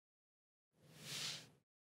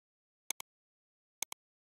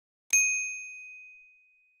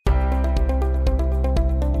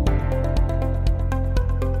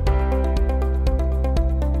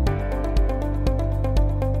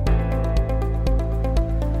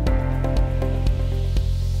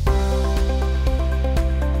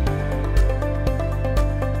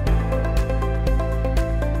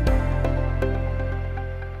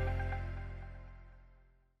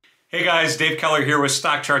guys, Dave Keller here with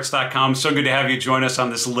StockCharts.com. So good to have you join us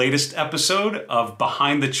on this latest episode of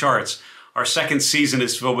Behind the Charts. Our second season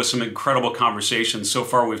is filled with some incredible conversations. So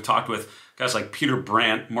far, we've talked with guys like Peter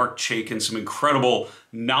Brandt, Mark Chaikin, some incredible,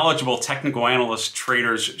 knowledgeable technical analysts,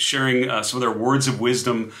 traders, sharing some of their words of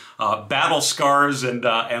wisdom, battle scars, and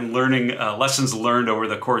learning lessons learned over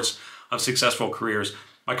the course of successful careers.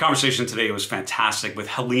 My conversation today was fantastic with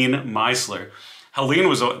Helene Meisler. Helene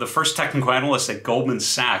was the first technical analyst at Goldman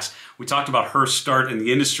Sachs. We talked about her start in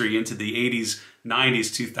the industry into the 80s,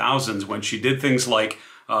 90s, 2000s when she did things like,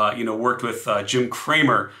 worked with Jim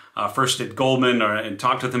Cramer, first at Goldman and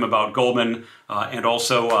talked with him about Goldman, and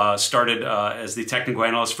also started as the technical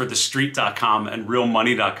analyst for TheStreet.com and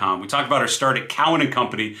RealMoney.com. We talked about her start at Cowen and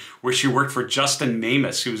Company, where she worked for Justin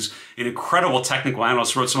Mamis, who's an incredible technical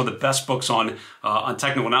analyst, wrote some of the best books on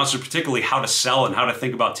technical analysis, particularly how to sell and how to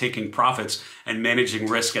think about taking profits and managing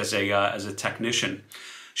risk as a technician.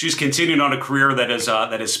 She's continued on a career that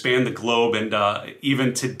has spanned the globe, and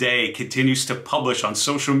even today continues to publish on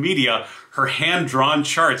social media her hand-drawn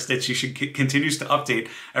charts that she continues to update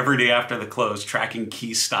every day after the close, tracking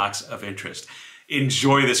key stocks of interest.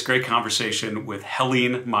 Enjoy this great conversation with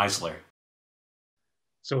Helene Meisler.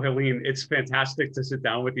 So Helene, it's fantastic to sit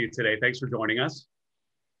down with you today. Thanks for joining us.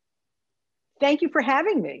 Thank you for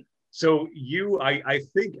having me. So I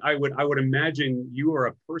think I would imagine you are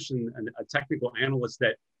a person, a technical analyst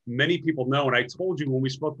that many people know. And I told you when we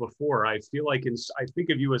spoke before, I feel like I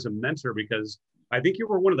think of you as a mentor because I think you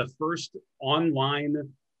were one of the first online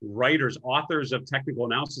writers, authors of technical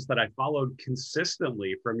analysis that I followed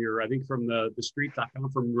consistently from the street.com,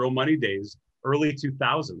 from Real Money days, early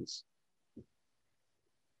 2000s.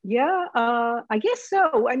 Yeah, I guess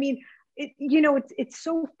so. I mean, it's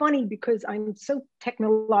so funny because I'm so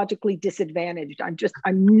technologically disadvantaged.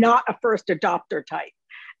 I'm not a first adopter type.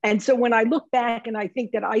 And so when I look back and I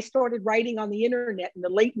think that I started writing on the internet in the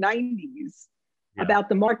late 90s about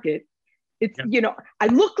the market, I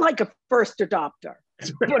look like a first adopter,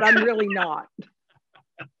 but I'm really not.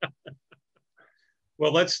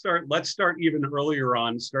 Well, let's start even earlier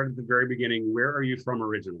on, start at the very beginning. Where are you from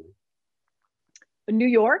originally? New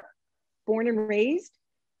York, born and raised.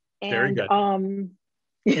 And, very good.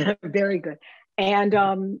 Yeah, very good. And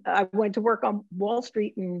I went to work on Wall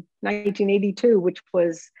Street in 1982, which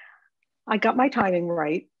was, I got my timing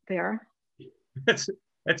right there. That's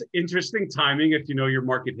interesting timing if you know your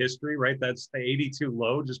market history, right? That's the 82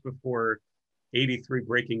 low just before 83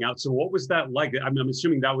 breaking out. So what was that like? I'm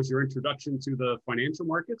assuming that was your introduction to the financial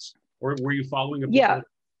markets, or were you following it before?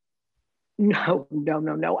 Yeah. No.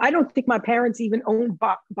 I don't think my parents even owned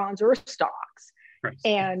bonds or stocks. Right.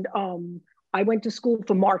 And I went to school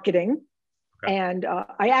for marketing. Okay. And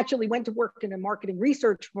I actually went to work in a marketing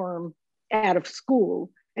research firm out of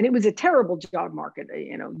school. And it was a terrible job market.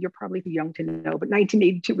 You're probably too young to know, but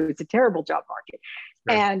 1982 was a terrible job market.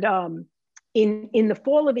 Right. And in the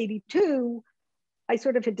fall of 82, I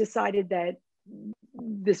sort of had decided that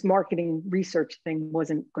this marketing research thing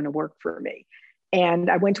wasn't going to work for me.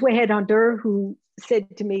 And I went to a headhunter who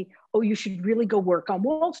said to me, oh, you should really go work on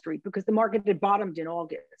Wall Street because the market had bottomed in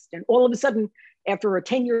August. And all of a sudden, after a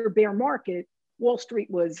 10-year bear market, Wall Street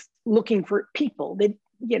was looking for people. They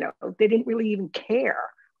didn't really even care.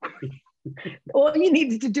 All you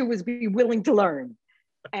needed to do was be willing to learn.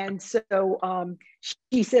 And so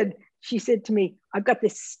she said to me, I've got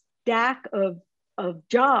this stack of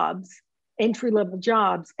jobs, entry-level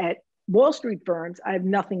jobs at Wall Street firms. I have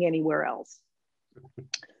nothing anywhere else.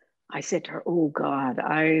 I said to her, oh God,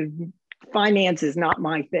 finance is not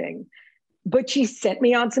my thing. But she sent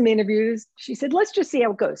me on some interviews. She said, let's just see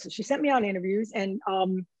how it goes. So she sent me on interviews, and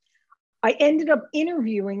I ended up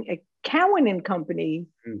interviewing at Cowen and Company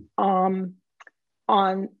on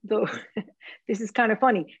this is kind of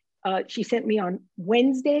funny. She sent me on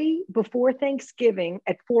Wednesday before Thanksgiving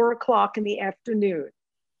at 4:00 in the afternoon.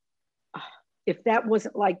 If that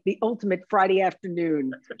wasn't like the ultimate Friday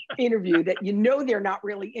afternoon interview that they're not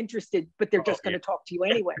really interested, but they're just going to talk to you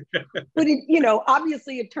anyway. But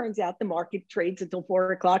obviously it turns out the market trades until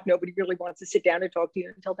 4:00. Nobody really wants to sit down and talk to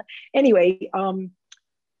you until then. Anyway,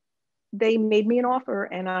 they made me an offer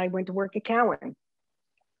and I went to work at Cowen.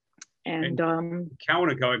 And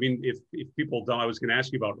Cowen, I mean, if people don't, I was going to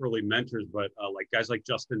ask you about early mentors, but like guys like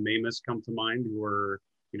Justin Mamis come to mind who were,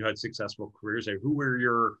 had successful careers. Who were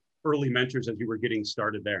your early mentors as you were getting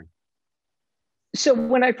started there? So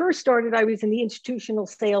when I first started, I was in the institutional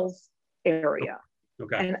sales area.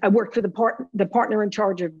 Okay. And I worked for the partner in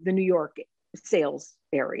charge of the New York sales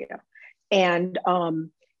area. And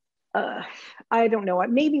I don't know,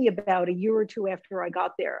 maybe about a year or two after I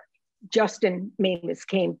got there, Justin Mamis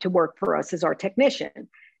came to work for us as our technician.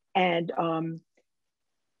 And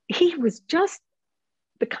he was just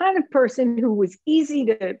the kind of person who was easy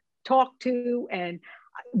to talk to, and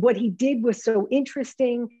what he did was so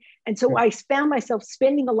interesting. And so I found myself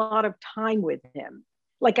spending a lot of time with him.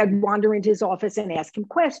 Like I'd wander into his office and ask him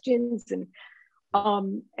questions.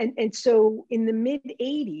 And so in the mid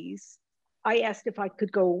 80s, I asked if I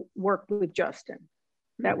could go work with Justin.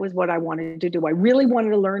 That was what I wanted to do. I really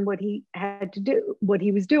wanted to learn what he had to do, what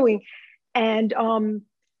he was doing. And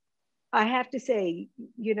I have to say,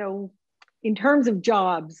 you know, in terms of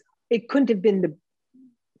jobs, it couldn't have been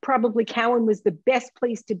probably Cowen was the best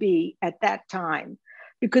place to be at that time,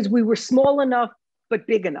 because we were small enough, but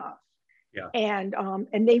big enough. Yeah. And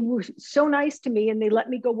they were so nice to me, and they let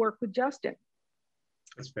me go work with Justin.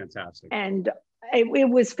 That's fantastic. And it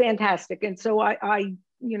was fantastic. And so I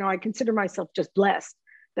consider myself just blessed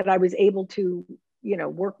that I was able to, you know,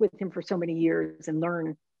 work with him for so many years and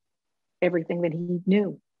learn everything that he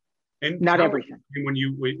knew. And not everything. When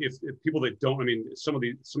if people that don't, I mean, some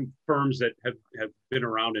firms that have been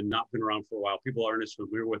around and not been around for a while, people aren't as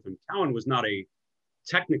familiar with them. Cowen was not a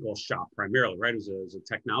technical shop primarily, right? It was a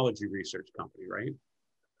technology research company, right?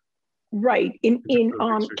 Right.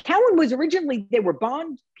 Cowen was originally, they were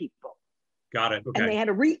bond people. Got it. Okay. And they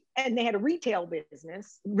had a retail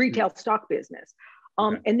business, retail stock business.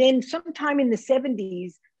 Okay. And then sometime in the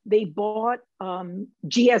 70s, they bought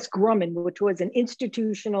GS Grumman, which was an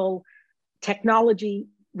institutional technology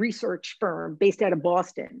research firm based out of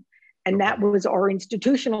Boston. And that was our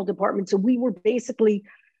institutional department. So we were basically,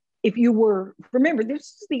 remember, this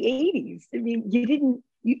is the 80s. I mean,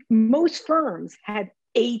 most firms had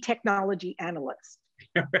a technology analyst,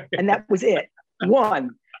 and that was it.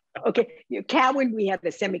 One. Okay, Cowen, we had a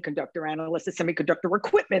semiconductor analyst, a semiconductor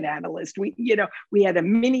equipment analyst. We had a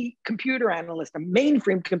mini computer analyst, a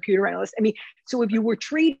mainframe computer analyst. I mean, so if you were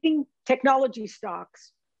trading technology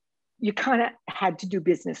stocks, you kind of had to do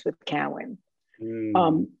business with Cowen.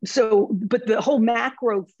 But the whole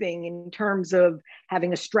macro thing in terms of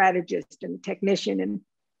having a strategist and technician, and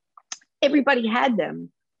everybody had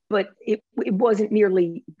them, but it wasn't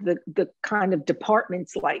nearly the kind of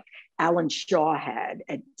departments like Alan Shaw had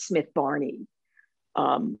at Smith Barney,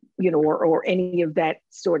 or any of that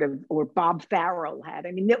sort of, or Bob Farrell had.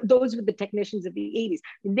 I mean, those were the technicians of the 80s.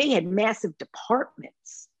 And they had massive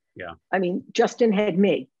departments. Yeah. I mean, Justin had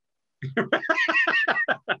me.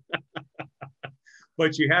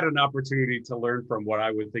 But you had an opportunity to learn from what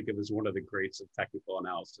I would think of as one of the greats of technical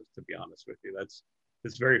analysis, to be honest with you. That's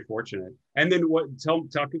very fortunate. And then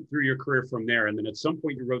talk through your career from there. And then at some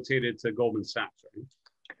point you rotated to Goldman Sachs, right?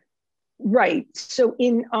 Right. So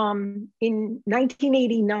in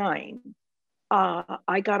 1989,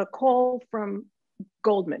 I got a call from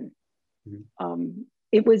Goldman. Mm-hmm.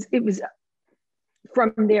 It was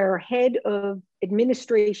from their head of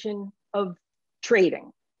administration of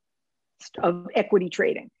trading, of equity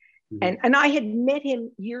trading. Mm-hmm. And I had met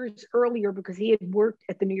him years earlier because he had worked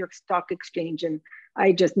at the New York Stock Exchange, and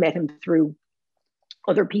I just met him through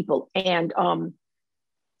other people. And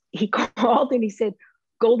he called and he said,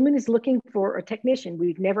 Goldman is looking for a technician.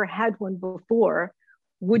 We've never had one before.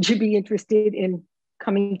 Would you be interested in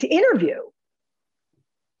coming to interview?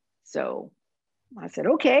 So I said,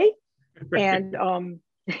 okay. And,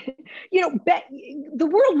 the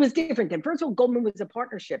world was different then. First of all, Goldman was a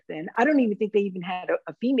partnership then. I don't even think they even had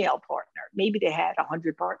a female partner. Maybe they had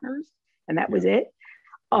 100 partners, and that was it.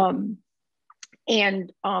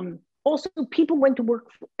 Also, people went to work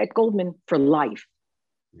at Goldman for life.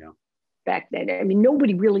 Yeah. Back then, I mean, you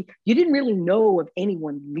didn't really know of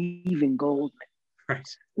anyone leaving Goldman. Right.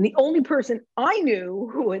 And the only person I knew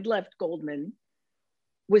who had left Goldman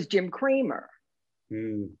was Jim Cramer.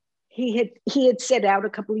 Mm. He had set out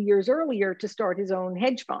a couple of years earlier to start his own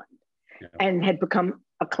hedge fund, and had become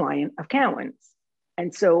a client of Cowen's.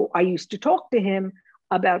 And so I used to talk to him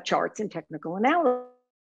about charts and technical analysis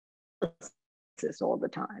all the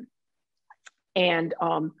time. And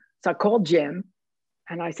so I called Jim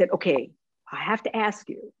and I said, okay, I have to ask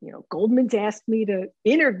you, Goldman's asked me to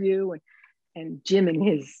interview, and Jim in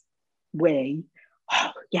his way,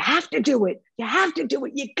 oh, you have to do it. You have to do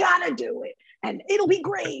it. You gotta do it. And it'll be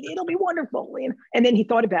great. It'll be wonderful. And then he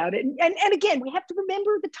thought about it. And again, we have to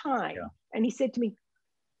remember the time. Yeah. And he said to me,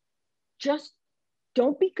 just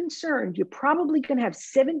don't be concerned. You're probably going to have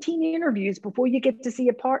 17 interviews before you get to see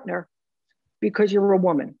a partner because you're a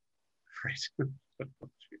woman. Right.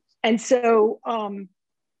 And so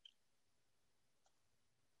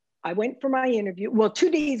I went for my interview. Well,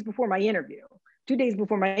 2 days before my interview,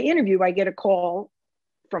 I get a call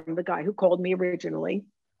from the guy who called me originally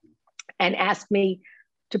and asked me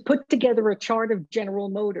to put together a chart of General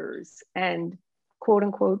Motors. And quote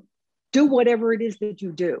unquote, do whatever it is that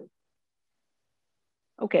you do.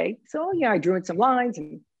 Okay, so yeah, I drew in some lines,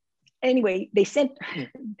 and anyway, they sent,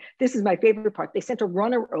 this is my favorite part, they sent a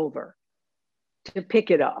runner over to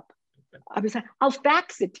pick it up. I was like, I'll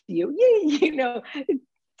fax it to you. Yeah, you know, it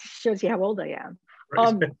shows you how old I am.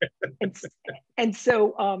 And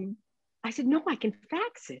so I said, no, I can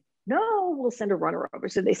fax it. No, we'll send a runner over.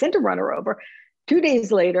 So they sent a runner over. 2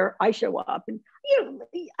 days later, I show up, and you know,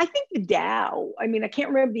 I think the Dow, I mean, I can't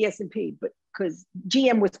remember the S&P, but because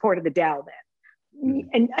GM was part of the Dow then.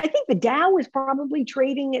 And I think the Dow was probably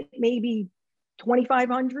trading at maybe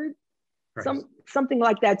 2,500, something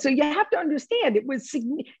like that. So you have to understand it was,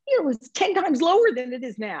 you know, it was 10 times lower than it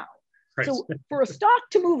is now. So for a stock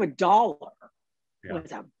to move $1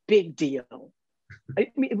 was a big deal.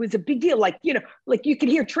 I mean, it was a big deal. Like, you know, like you could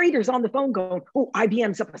hear traders on the phone going, "Oh,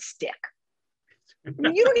 IBM's up a stick." I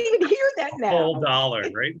mean, you don't even hear that now. A whole dollar,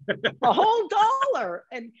 right? A whole dollar.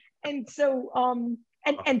 And so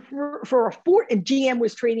and for a and GM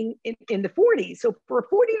was trading in the 40s. So for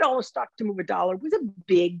a $40 stock to move $1 was a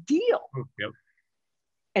big deal. Yep.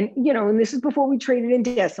 And you know, and this is before we traded in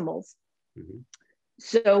decimals.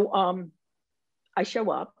 So I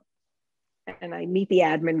show up and I meet the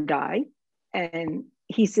admin guy, and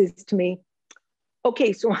he says to me,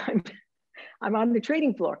 okay, so I'm on the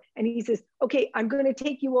trading floor, and he says, okay, I'm going to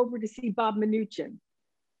take you over to see Bob Mnuchin.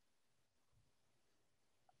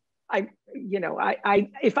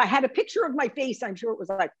 If I had a picture of my face, I'm sure it was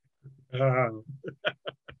like,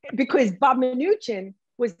 because Bob Mnuchin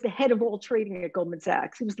was the head of all trading at Goldman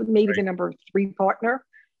Sachs. He was maybe the number 3 partner.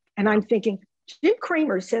 And I'm thinking, Jim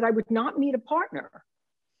Cramer said I would not meet a partner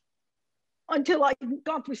until I'd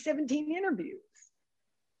gone through 17 interviews.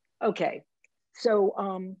 Okay,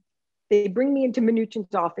 so they bring me into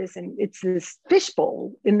Mnuchin's office, and it's this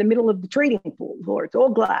fishbowl in the middle of the trading floor. It's all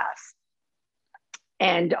glass.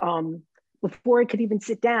 And before I could even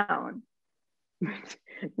sit down,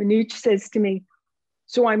 Mnuchin says to me,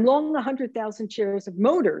 so I'm long 100,000 shares of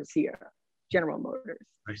Motors here, General Motors.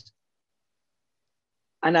 Nice.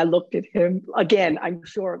 And I looked at him again, I'm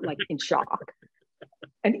sure, like in shock.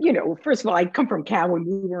 And, you know, first of all, I come from Cowen.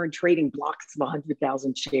 We weren't trading blocks of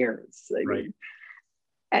 100,000 shares. I mean,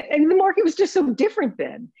 and the market was just so different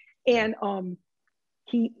then. And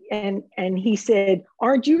he said,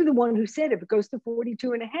 aren't you the one who said if it goes to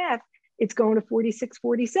 42 and a half, it's going to 46,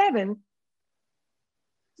 47?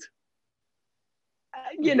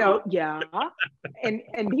 You know, yeah.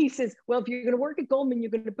 And he says, well, if you're going to work at Goldman,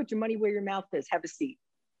 you're going to put your money where your mouth is. Have a seat.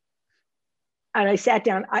 And I sat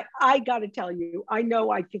down. I got to tell you, I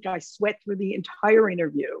think I sweat through the entire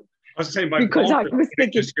interview. I was saying, because I was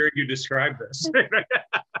thinking, just hearing you describe this.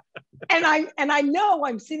 and I know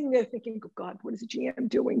I'm sitting there thinking, oh God, what is GM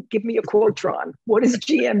doing? Give me a Quotron. What is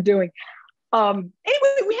GM doing? Anyway,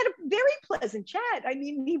 we had a very pleasant chat. I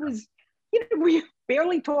mean, he was, you know, we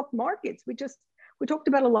barely talked markets. We talked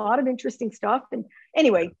about a lot of interesting stuff. And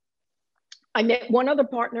anyway, I met one other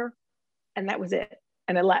partner, and that was it.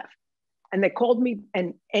 And I left. And they called me.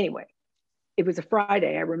 And anyway, it was a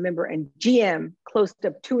Friday, I remember, and GM closed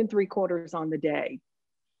up 2 3/4 on the day.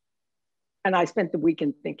 And I spent the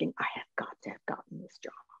weekend thinking, I have got to have gotten this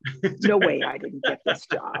job. No way I didn't get this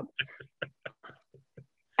job.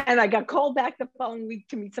 And I got called back the following week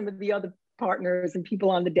to meet some of the other partners and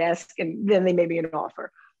people on the desk, and then they made me an offer.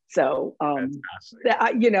 So,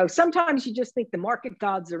 you know, sometimes you just think the market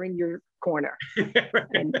gods are in your corner.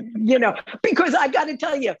 And, you know, because I got to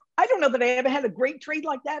tell you, I don't know that I ever had a great trade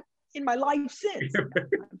like that in my life since. No,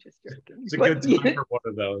 I'm just joking. It's a good time for one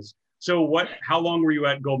of those. So how long were you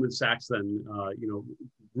at Goldman Sachs then, you know,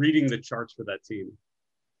 reading the charts for that team?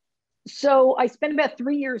 So I spent about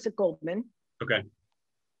 3 years at Goldman. Okay.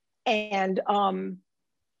 And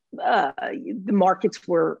the markets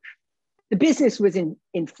were, the business was in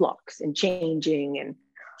flux and changing. And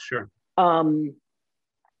sure. And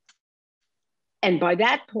by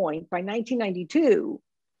that point, by 1992,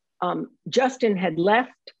 Justin had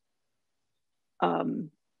left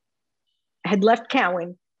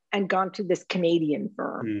Cowen and gone to this Canadian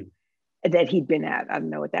firm that he'd been at, I don't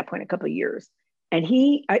know, at that point, a couple of years. And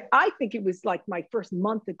I think it was like my first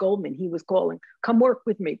month at Goldman, he was calling, come work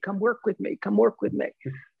with me, come work with me, come work with me.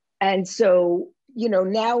 And so, you know,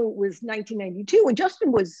 now it was 1992, and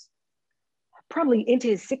Justin was probably into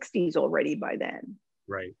his 60s already by then.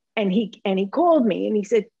 Right. And he called me and he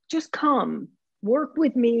said, just come work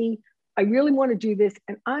with me. I really want to do this.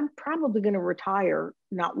 And I'm probably going to retire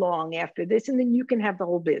not long after this. And then you can have the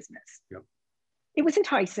whole business. Yep. It was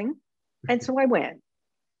enticing. And so I went.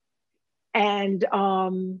 And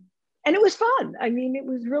it was fun. I mean, it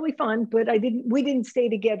was really fun, but we didn't stay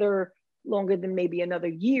together longer than maybe another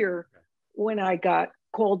year when I got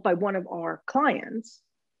called by one of our clients,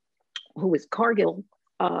 who was Cargill,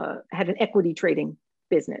 had an equity trading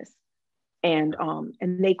business. And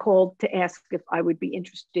they called to ask if I would be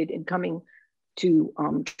interested in coming to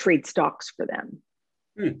trade stocks for them.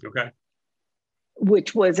 Okay.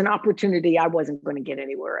 Which was an opportunity I wasn't going to get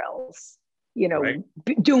anywhere else. You know, right.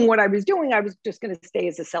 Doing what I was doing, I was just going to stay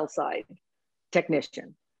as a sell side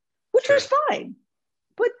technician, which was fine.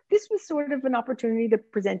 But this was sort of an opportunity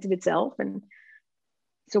that presented itself. And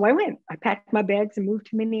so I went. I packed my bags and moved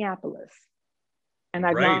to Minneapolis. And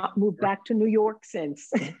I've not moved back to New York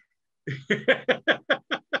since.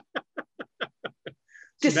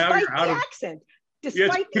 Despite the accent.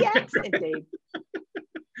 Despite the accent, Dave.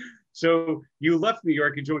 So you left New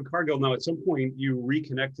York and joined Cargill. Now, at some point, you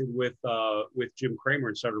reconnected with Jim Cramer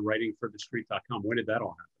and started writing for TheStreet.com. When did that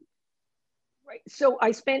all happen? Right. So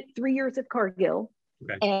I spent 3 years at Cargill,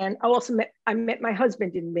 and I also met my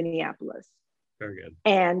husband in Minneapolis. Very good.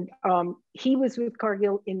 And he was with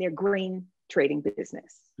Cargill in their grain trading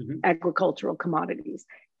business, agricultural commodities,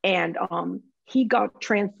 and he got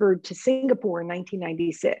transferred to Singapore in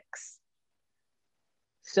 1996.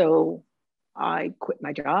 So I quit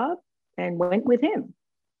my job and went with him.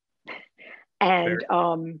 And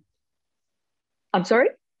I'm sorry?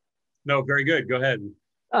 No, very good. Go ahead.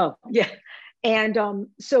 Oh, yeah. And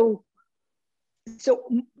so,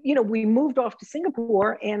 you know, we moved off to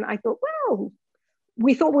Singapore, and I thought, well,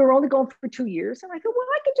 we thought we were only going for 2 years. And I thought, well,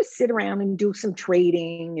 I could just sit around and do some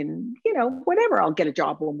trading and, you know, whatever, I'll get a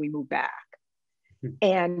job when we move back.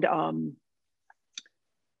 And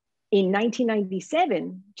in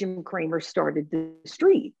 1997, Jim Cramer started The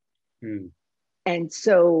Street. And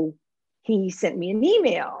so he sent me an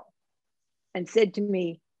email and said to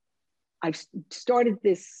me, I've started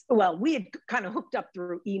this, well, we had kind of hooked up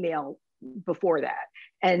through email before that.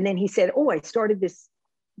 And then he said, oh, I started this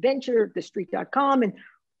venture, TheStreet.com. And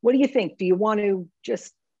what do you think? Do you want to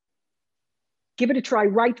just give it a try,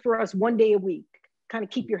 write for us 1 day a week, kind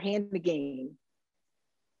of keep your hand in the game?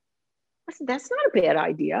 I said, that's not a bad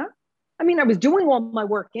idea. I mean, I was doing all my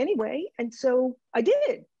work anyway. And so I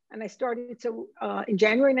did. And I started, so in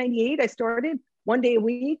January 98, I started 1 day a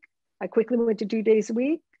week. I quickly went to 2 days a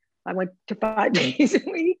week. I went to 5 days a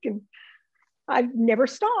week, and I've never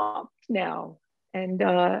stopped now. And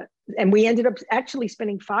we ended up actually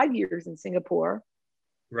spending 5 years in Singapore.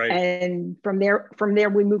 Right. And from there,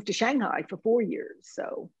 we moved to Shanghai for 4 years.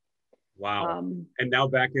 So. Wow. And now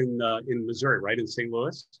back in Missouri, right? In St.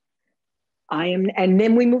 Louis? I am, and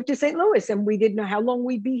then we moved to St. Louis, and we didn't know how long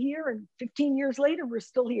we'd be here. And 15 years later, we're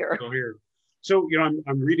still here. Still here. So, you know,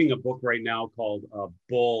 I'm reading a book right now called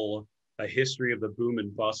Bull, A History of the Boom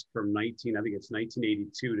and Bust from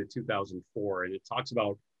 1982 to 2004. And it talks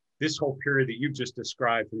about this whole period that you just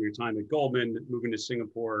described from your time at Goldman, moving to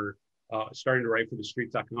Singapore, starting to write for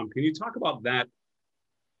TheStreet.com. Can you talk about that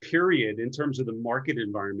period in terms of the market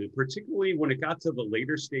environment, particularly when it got to the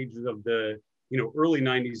later stages of the early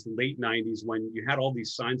 90s, late 90s, when you had all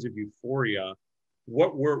these signs of euphoria?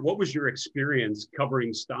 What was your experience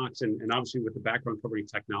covering stocks and obviously with the background covering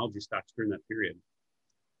technology stocks during that period?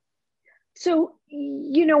 So,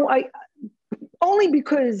 I only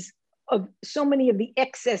because of so many of the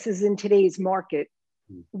excesses in today's market,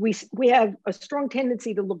 we have a strong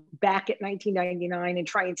tendency to look back at 1999 and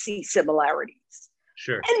try and see similarities.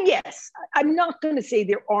 Sure. And yes, I'm not going to say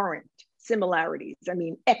there aren't similarities. I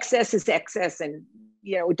mean, excess is excess, and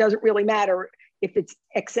it doesn't really matter if it's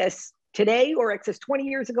excess today or excess 20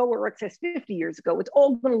 years ago or excess 50 years ago. It's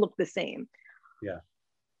all going to look the same. Yeah.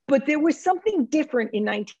 But there was something different in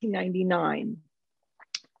 1999.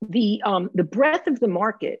 The breadth of the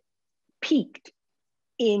market peaked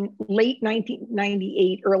in late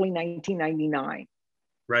 1998, early 1999.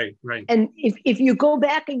 Right. And if you go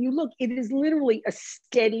back and you look, it is literally a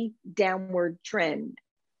steady downward trend,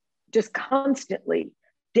 just constantly,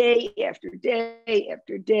 day after day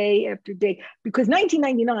after day after day, because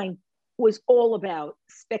 1999 was all about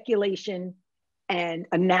speculation and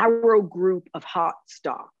a narrow group of hot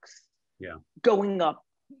stocks going up,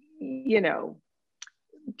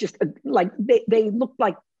 just like they looked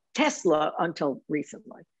like Tesla until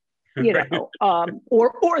recently, or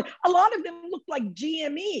a lot of them looked like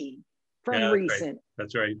GME from recent. Right.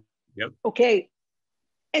 That's right. Yep. Okay.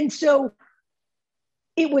 And so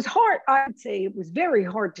it was hard. I would say it was very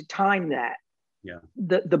hard to time that,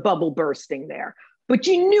 the bubble bursting there, but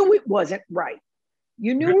you knew it wasn't right.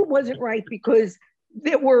 You knew it wasn't right because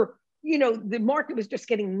there were, the market was just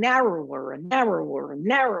getting narrower and narrower and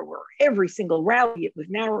narrower. Every single rally, it was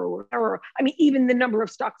narrower and narrower. I mean, even the number of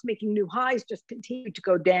stocks making new highs just continued to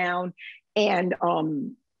go down. And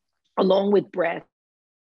along with breadth.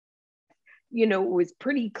 You know, it was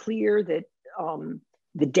pretty clear that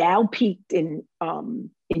the Dow peaked in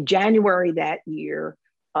January that year.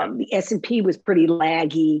 The S&P was pretty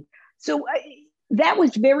laggy. So that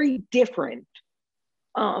was very different.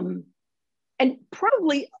 And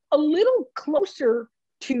probably a little closer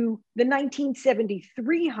to the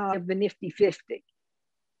 1973 high of the Nifty 50.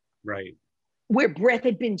 Right. Where breadth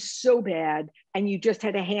had been so bad and you just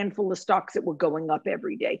had a handful of stocks that were going up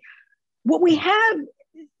every day. What we have,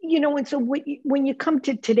 you know, and so when you come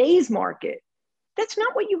to today's market, that's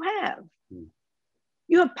not what you have.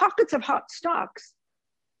 You have pockets of hot stocks,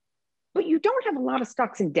 but you don't have a lot of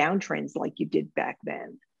stocks in downtrends like you did back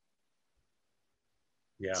then.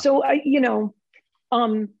 Yeah. So, you know,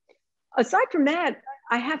 aside from that,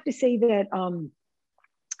 I have to say that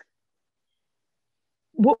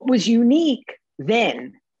what was unique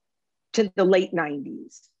then to the late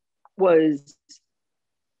 90s was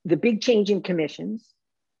the big change in commissions.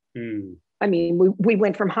 I mean, we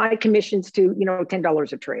went from high commissions to, you know,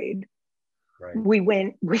 $10 a trade. Right. We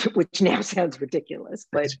went, which now sounds ridiculous,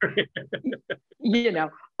 but you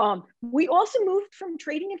know, we also moved from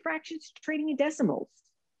trading in fractions to trading in decimals.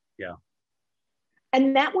 Yeah.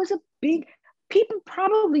 And that was a big, people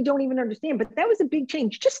probably don't even understand, but that was a big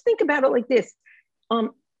change. Just think about it like this.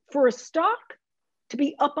 For a stock to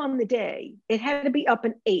be up on the day, it had to be up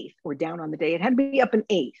an eighth, or down on the day, it had to be up an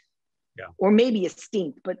eighth. Yeah. Or maybe a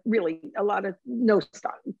steenth, but really not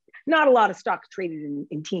a lot of stocks traded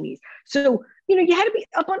in teenies. So, you know, you had to be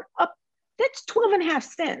up, that's 12 and a half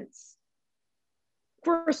cents.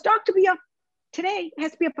 For a stock to be up today, it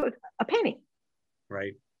has to be up a penny.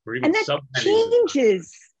 Right. Or even and that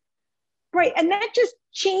changes, right. And that just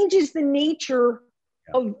changes the nature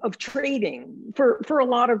of trading for a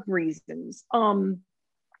lot of reasons. You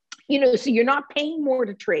know, so you're not paying more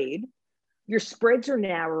to trade. Your spreads are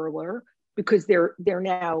narrower because they're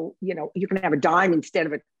now, you know, you can have a dime instead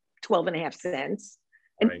of a 12 and a half cents.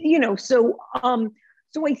 And, you know, so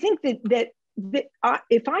I think that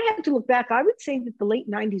if I had to look back, I would say that the late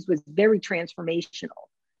 90s was very transformational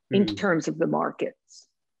in terms of the markets.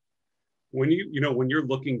 When when you're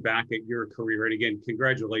looking back at your career, and again,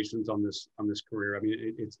 congratulations on this career. I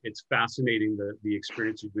mean, it's fascinating the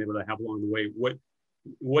experience you've been able to have along the way.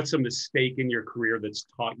 What's a mistake in your career that's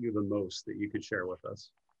taught you the most that you could share with us?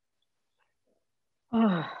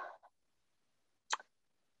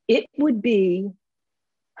 It would be,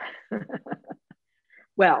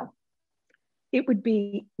 well, it would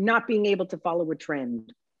be not being able to follow a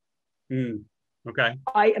trend. Okay.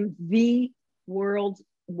 I am the world's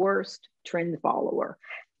worst trend follower.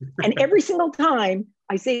 And every single time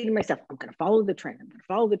I say to myself, I'm going to follow the trend. I'm going to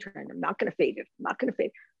follow the trend. I'm not going to fade it. I'm not going to fade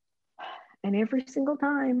it. And every single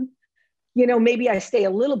time, you know, maybe I stay a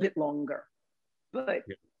little bit longer, but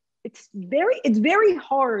it's very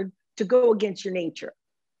hard to go against your nature.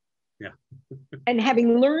 Yeah. And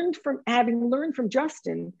having learned from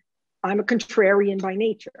Justin, I'm a contrarian by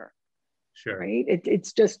nature. Sure. Right.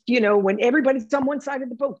 It's just, you know, when everybody's on one side of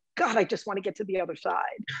the boat, God, I just want to get to the other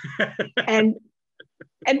side. and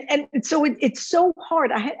so it's so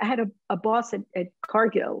hard. I had a boss at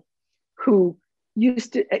Cargill who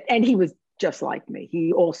used to, and he was just like me.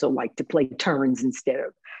 He also liked to play turns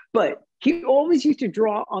but he always used to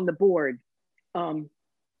draw on the board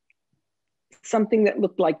something that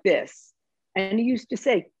looked like this. And he used to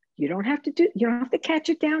say, you don't have to catch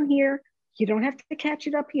it down here. You don't have to catch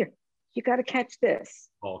it up here. You got to catch this.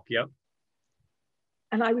 Oh, yep.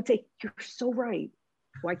 And I would say, you're so right.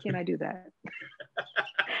 Why can't I do that?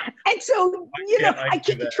 And so, you know, I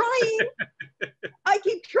keep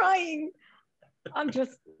trying. I'm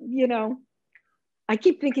just, you know, I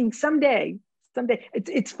keep thinking someday.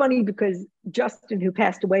 It's funny because Justin, who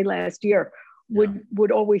passed away last year,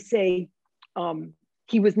 would always say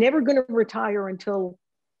he was never going to retire until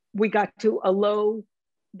we got to a low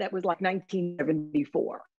that was like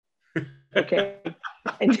 1974. Okay.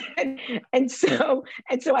 And so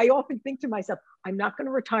I often think to myself, I'm not going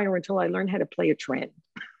to retire until I learn how to play a trend.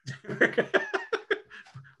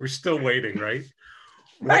 We're still waiting, right?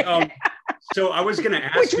 Right. So I was going to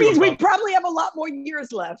ask Which means we probably have a lot more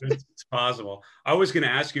years left. It's possible. I was going to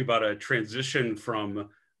ask you about a transition from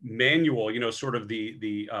manual, you know, sort of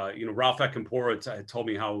Ralph Ekampora had told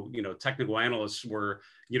me how, you know, technical analysts were,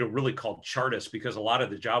 you know, really called Chartists because a lot of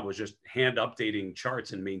the job was just hand updating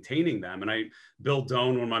charts and maintaining them. And Bill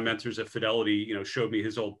Doan, one of my mentors at Fidelity, you know, showed me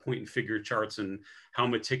his old point and figure charts and how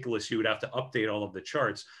meticulous you would have to update all of the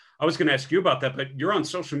charts. I was going to ask you about that, but you're on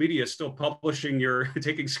social media still publishing your,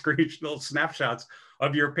 taking screenshot snapshots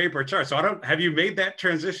of your paper chart. So have you made that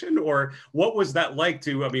transition, or what was that like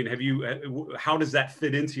to, I mean, how does that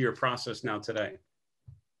fit into your process now today?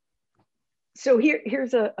 So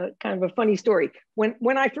here's a kind of a funny story.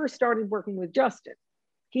 When I first started working with Justin,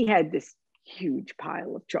 he had this huge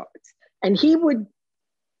pile of charts, and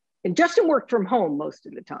Justin worked from home most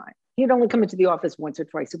of the time. He'd only come into the office once or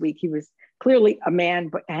twice a week. He was clearly a man,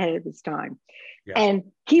 but ahead of his time. Yeah. And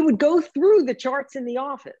he would go through the charts in the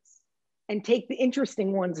office and take the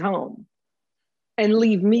interesting ones home and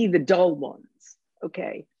leave me the dull ones.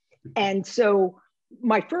 Okay. And so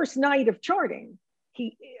my first night of charting,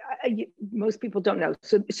 most people don't know.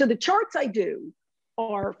 So the charts I do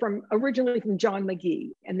are originally from John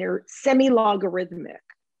McGee, and they're semi-logarithmic,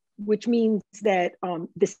 which means that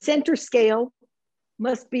the center scale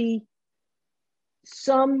must be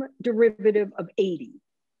some derivative of 80,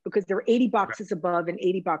 because there are 80 boxes above and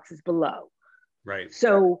 80 boxes below. Right.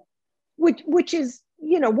 So, which is,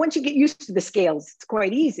 once you get used to the scales, it's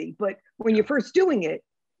quite easy. But when you're first doing it,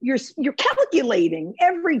 you're calculating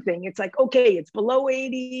everything. It's like, okay, it's below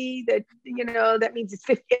 80. That means it's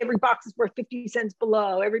 50. Every box is worth 50 cents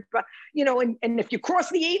below. And if you cross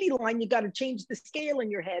the 80 line, you got to change the scale in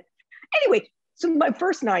your head. Anyway, so my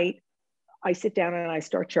first night, I sit down and I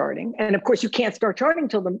start charting. And of course, you can't start charting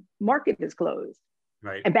until the market is closed.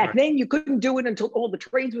 Right. And back then, you couldn't do it until all the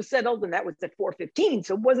trades were settled, and that was at 4:15.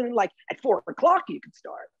 So it wasn't like at 4 o'clock you could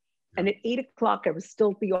start. And at 8 o'clock, I was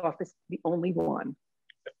still at the office, the only one.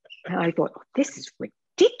 And I thought, oh, this is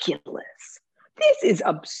ridiculous. This is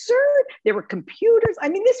absurd. There were computers. I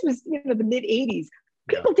mean, this was the mid 80s.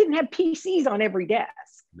 People didn't have PCs on every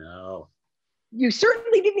desk. No. You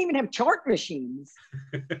certainly didn't even have chart machines.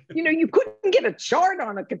 You couldn't get a chart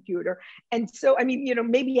on a computer. And so, I mean,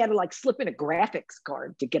 maybe you had to slip in a graphics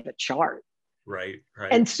card to get a chart. Right.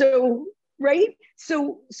 And so, right.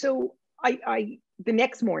 So I the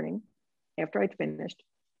next morning, after I'd finished,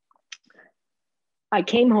 I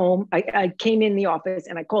came home, I came in the office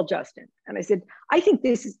and I called Justin and I said, I think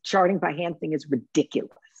this charting by hand thing is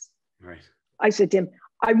ridiculous. Right. I said to him,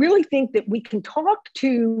 I really think that we can talk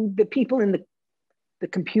to the people in the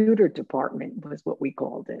computer department, was what we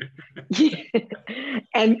called it.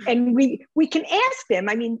 and we can ask them.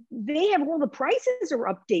 I mean, they have all the prices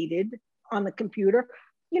are updated on the computer.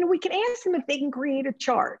 We can ask them if they can create a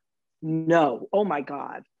chart. No, oh my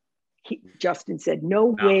God. Justin said,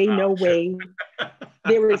 no way.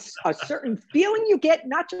 There is a certain feeling you get,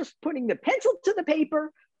 not just putting the pencil to the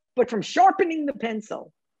paper, but from sharpening the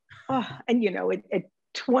pencil. Oh, and at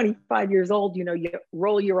 25 years old, you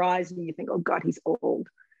roll your eyes and you think, oh God, he's old.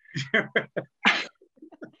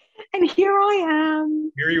 And here I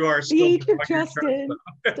am. Here you are, the age of Justin.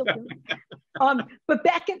 But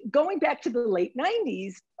going back to the late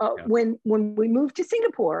 90s, when we moved to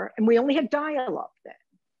Singapore and we only had dial-up then,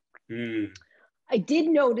 I did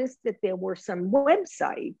notice that there were some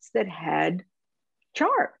websites that had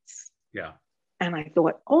charts. Yeah. And I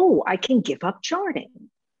thought, oh, I can give up charting.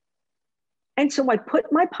 And so I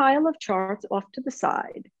put my pile of charts off to the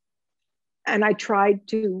side and I tried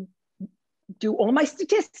to do all my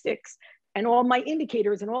statistics and all my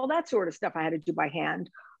indicators and all that sort of stuff I had to do by hand.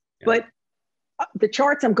 Yeah. But the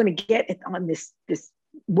charts I'm going to get on this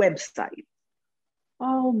website.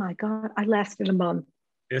 Oh my God, I lasted a month.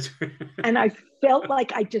 And I felt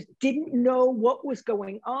like I just didn't know what was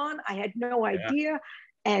going on. I had no idea.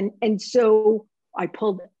 And so I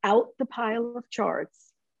pulled out the pile of charts.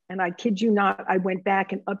 And I kid you not, I went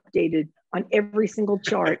back and updated on every single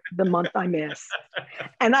chart the month I missed.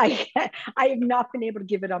 And I have not been able to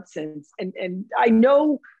give it up since. And I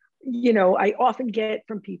know, I often get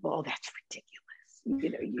from people, oh, that's ridiculous.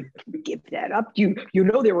 You can give that up.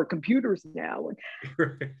 There were computers now.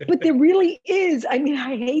 But there really is, I mean,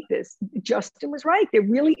 I hate this. Justin was right. There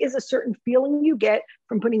really is a certain feeling you get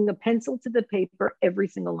from putting the pencil to the paper every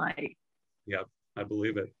single night. Yeah, I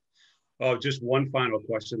believe it. Oh, just one final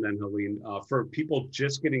question then, Helene. For people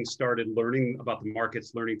just getting started learning about the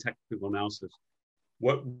markets, learning technical analysis,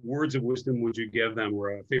 what words of wisdom would you give them,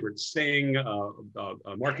 or a favorite saying,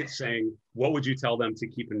 a market saying? What would you tell them to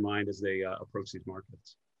keep in mind as they approach these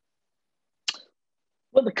markets?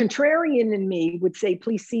 Well, the contrarian in me would say,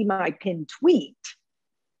 please see my pinned tweet.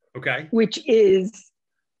 Okay. Which is,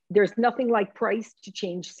 there's nothing like price to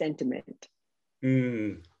change sentiment.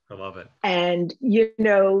 I love it. And,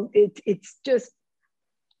 it's just,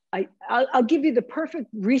 I'll give you the perfect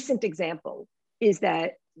recent example is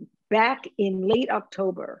that back in late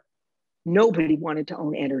October, nobody wanted to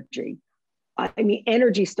own energy. I mean,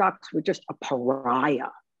 energy stocks were just a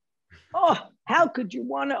pariah. Oh, How could you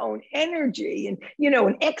want to own energy? And,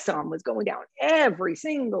 and Exxon was going down every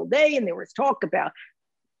single day. And there was talk about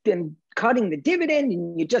them cutting the dividend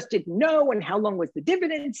and you just didn't know. And how long was the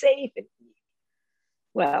dividend safe? And,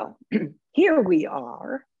 well, here we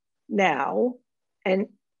are now. And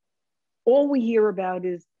all we hear about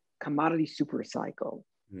is commodity super cycle.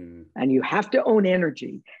 And you have to own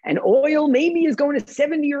energy. And oil maybe is going to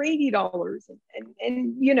 $70 or $80.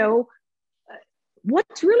 And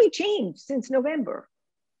what's really changed since November?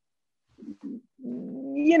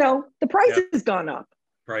 The price has gone up.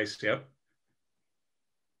 Price, yep.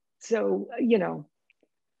 So,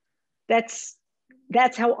 that's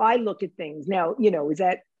how I look at things. Now, is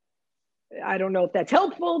that, I don't know if that's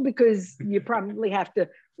helpful because you probably have to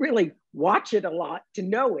really watch it a lot to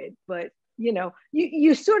know it. But,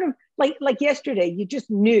 you sort of, like yesterday, you just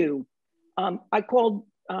knew. I called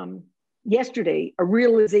yesterday a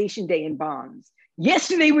realization day in bonds.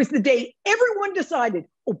 Yesterday was the day everyone decided,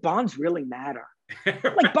 oh, bonds really matter.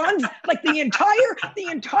 Like bonds, like the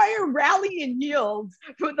entire rally in yields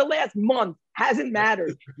for the last month hasn't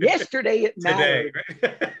mattered. Yesterday it mattered.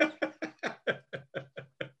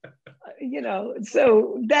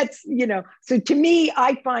 So that's, so to me,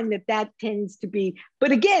 I find that tends to be,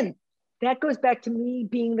 but again, that goes back to me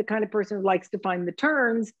being the kind of person who likes to find the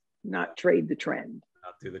turns, not trade the trend.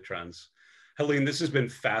 Not do the trends. Helene, this has been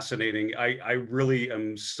fascinating. I really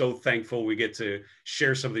am so thankful we get to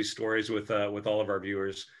share some of these stories with all of our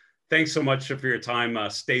viewers. Thanks so much for your time.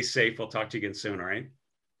 Stay safe. We'll talk to you again soon, all right?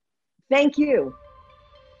 Thank you.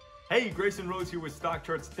 Hey, Grayson Rose here with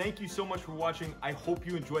StockCharts. Thank you so much for watching. I hope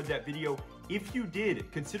you enjoyed that video. If you did,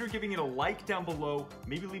 consider giving it a like down below,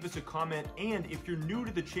 maybe leave us a comment, and if you're new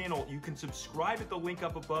to the channel, you can subscribe at the link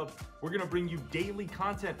up above. We're gonna bring you daily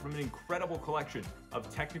content from an incredible collection of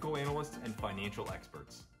technical analysts and financial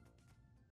experts.